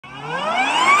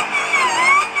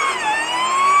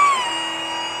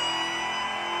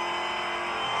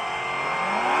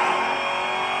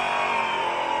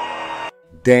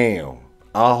Damn.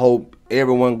 I hope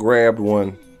everyone grabbed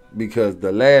one because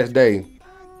the last day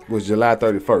was July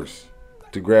 31st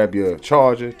to grab your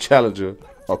Charger, Challenger,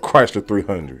 or Chrysler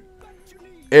 300.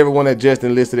 Everyone that just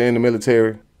enlisted in the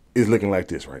military is looking like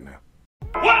this right now.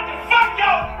 What the fuck,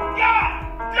 y'all?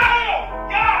 God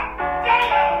damn! God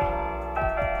damn!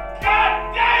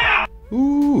 God damn!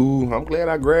 Ooh, I'm glad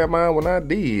I grabbed mine when I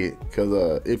did,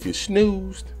 because if you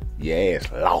snoozed, your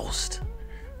ass lost.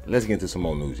 Let's get into some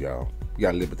more news, y'all. We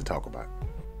got a little bit to talk about.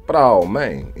 But oh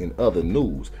man, in other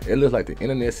news, it looks like the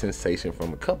internet sensation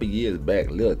from a couple years back,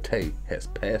 Lil Tay, has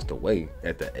passed away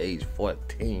at the age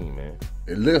 14, man.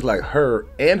 It looks like her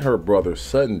and her brother's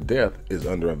sudden death is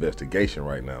under investigation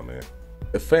right now, man.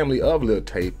 The family of Lil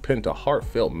Tay penned a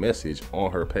heartfelt message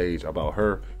on her page about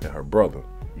her and her brother.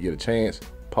 You get a chance,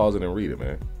 pause it and read it,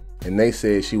 man. And they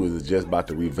said she was just about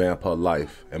to revamp her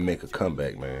life and make a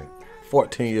comeback, man.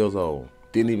 14 years old,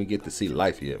 didn't even get to see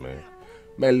life yet, man.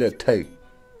 Man, Lil Tay,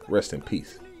 rest in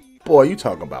peace. Boy, you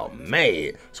talking about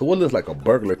mad. So what looks like a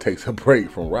burglar takes a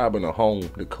break from robbing a home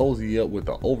to cozy up with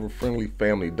an over-friendly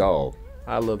family dog.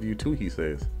 I love you too, he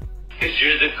says. Cause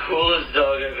you're the coolest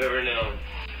dog I've ever known.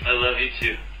 I love you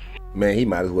too. Man, he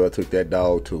might as well took that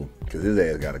dog too, cause his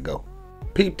ass gotta go.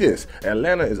 Peep this,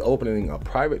 Atlanta is opening a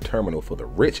private terminal for the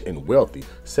rich and wealthy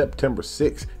September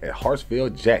 6th at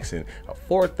Hartsfield-Jackson. A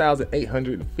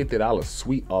 $4,850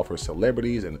 suite offers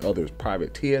celebrities and others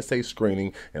private TSA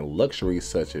screening and luxuries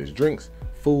such as drinks,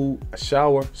 food, a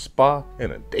shower, spa,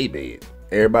 and a daybed.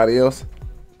 Everybody else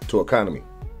to economy.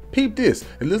 Peep this,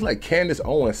 it looks like Candace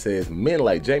Owens says men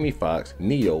like Jamie Foxx,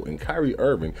 Neo, and Kyrie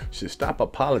Irving should stop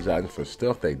apologizing for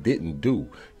stuff they didn't do.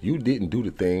 You didn't do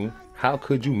the thing. How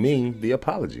could you mean the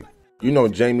apology? You know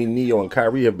Jamie, Neo, and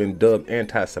Kyrie have been dubbed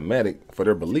anti-Semitic for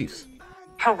their beliefs.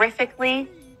 Horrifically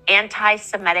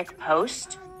anti-Semitic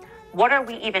post? What are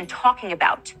we even talking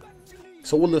about?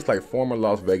 So what looks like former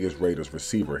Las Vegas Raiders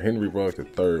receiver Henry Ruggs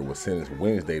III was sentenced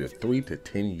Wednesday to 3 to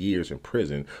 10 years in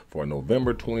prison for a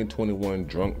November 2021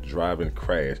 drunk driving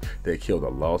crash that killed a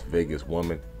Las Vegas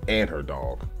woman and her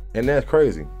dog. And that's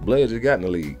crazy. Blair just got in the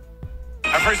league.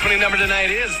 Our first winning number tonight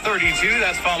is 32.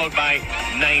 That's followed by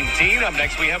 19. Up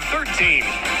next, we have 13.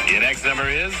 Your next number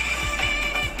is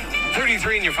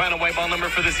 33, and your final white ball number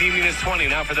for this evening is 20.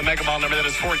 Now for the mega ball number, that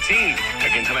is 14.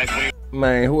 Again, tonight's winning.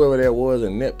 Man, whoever that was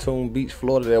in Neptune Beach,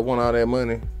 Florida that won all that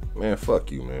money, man, fuck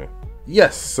you, man.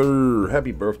 Yes, sir.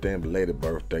 Happy birthday and belated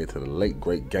birthday to the late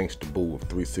great gangster boo of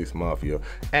 3 6 Mafia,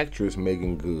 actress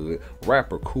Megan Good,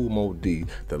 rapper Kool Moe Dee,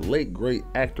 the late great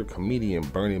actor comedian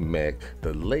Bernie Mac,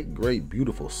 the late great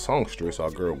beautiful songstress our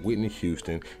girl Whitney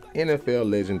Houston, NFL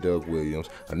legend Doug Williams,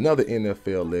 another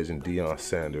NFL legend Deion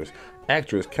Sanders,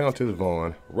 actress Countess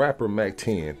Vaughn, rapper Mac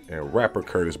 10, and rapper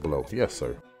Curtis Blow. Yes,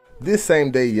 sir. This same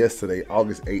day yesterday,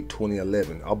 August 8,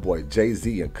 2011, our boy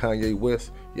Jay-Z and Kanye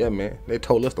West, yeah man, they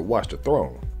told us to watch the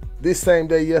throne. This same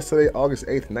day yesterday, August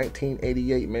 8th,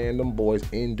 1988, man, them boys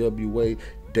NWA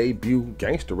debut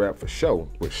gangster rap for show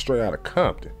with Straight Outta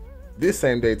Compton. This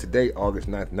same day today, August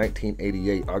 9th,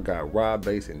 1988, our guy Rob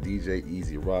Bass and DJ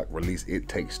Easy Rock released It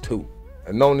Takes Two.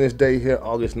 And on this day here,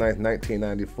 August 9th,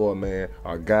 1994, man,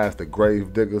 our guys, the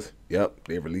Grave Diggers, yep,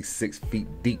 they released 6 Feet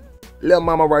Deep. Lil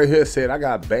Mama right here said I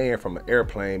got banned from an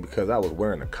airplane because I was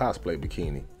wearing a cosplay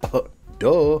bikini.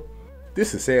 Duh.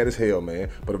 This is sad as hell, man.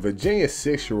 But a Virginia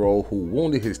 6-year-old who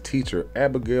wounded his teacher,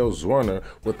 Abigail Zwerner,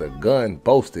 with a gun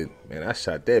boasted, man, I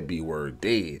shot that B-word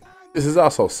dead. This is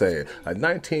also sad. A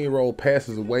 19-year-old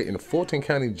passes away in Fulton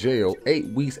County Jail 8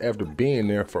 weeks after being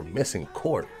there for missing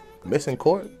court. Missing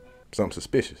court? Something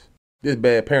suspicious. This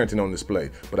bad parenting on display,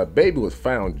 but a baby was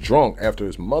found drunk after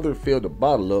his mother filled the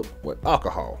bottle up with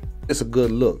alcohol. It's a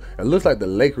good look. It looks like the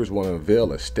Lakers will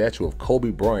unveil a statue of Kobe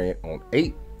Bryant on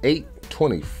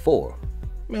 8/8/24.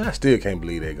 Man, I still can't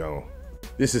believe they're gone.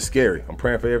 This is scary. I'm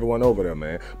praying for everyone over there,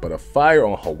 man. But a fire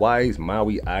on Hawaii's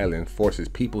Maui Island forces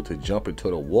people to jump into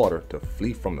the water to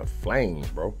flee from the flames,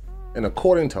 bro. And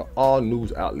according to all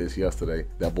news outlets yesterday,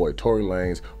 that boy Tory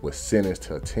Lanez was sentenced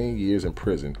to 10 years in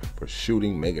prison for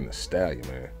shooting Megan Thee Stallion,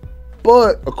 man.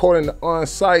 But according to On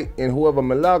Site and whoever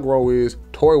Milagro is,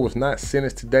 Tory was not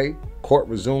sentenced today. Court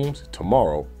resumes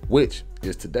tomorrow, which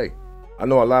is today. I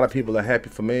know a lot of people are happy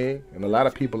for Meg, and a lot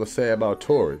of people are sad about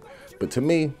Tory. But to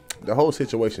me, the whole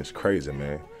situation is crazy,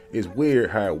 man. It's weird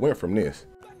how it went from this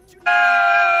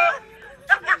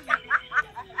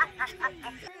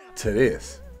to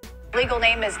this. Legal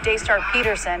name is Daystar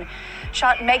Peterson,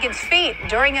 shot Megan's feet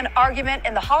during an argument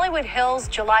in the Hollywood Hills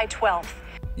July 12th.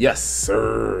 Yes,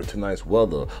 sir, tonight's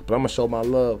weather. But I'm gonna show my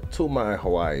love to my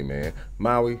Hawaii, man.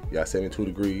 Maui, y'all 72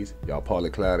 degrees, y'all partly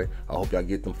cloudy. I hope y'all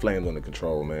get them flames under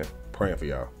control, man. Praying for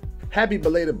y'all. Happy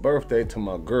belated birthday to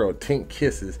my girl Tink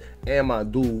Kisses and my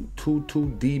dude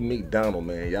 22D McDonald,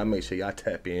 man. Y'all make sure y'all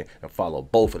tap in and follow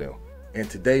both of them. And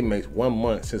today makes 1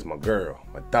 month since my girl,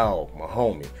 my dog, my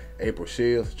homie, April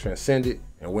Shields, transcended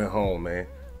and went home, man.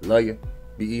 Love you.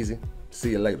 Be easy.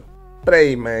 See you later. But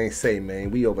hey, man,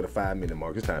 we over the 5-minute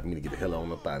mark. It's time for me to get the hell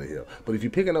on up out of here. But if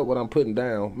you're picking up what I'm putting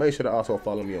down, make sure to also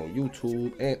follow me on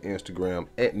YouTube and Instagram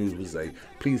at NEWZWITHZAY.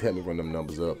 Please help me run them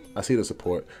numbers up. I see the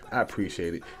support. I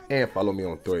appreciate it. And follow me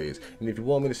on Threads. And if you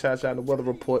want me to shout you out the weather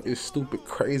report, it's stupid,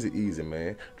 crazy easy,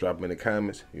 man. Drop them in the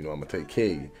comments. You know I'm going to take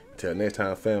care of you. Until next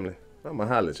time, family, I'm going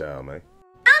to holler at y'all, man.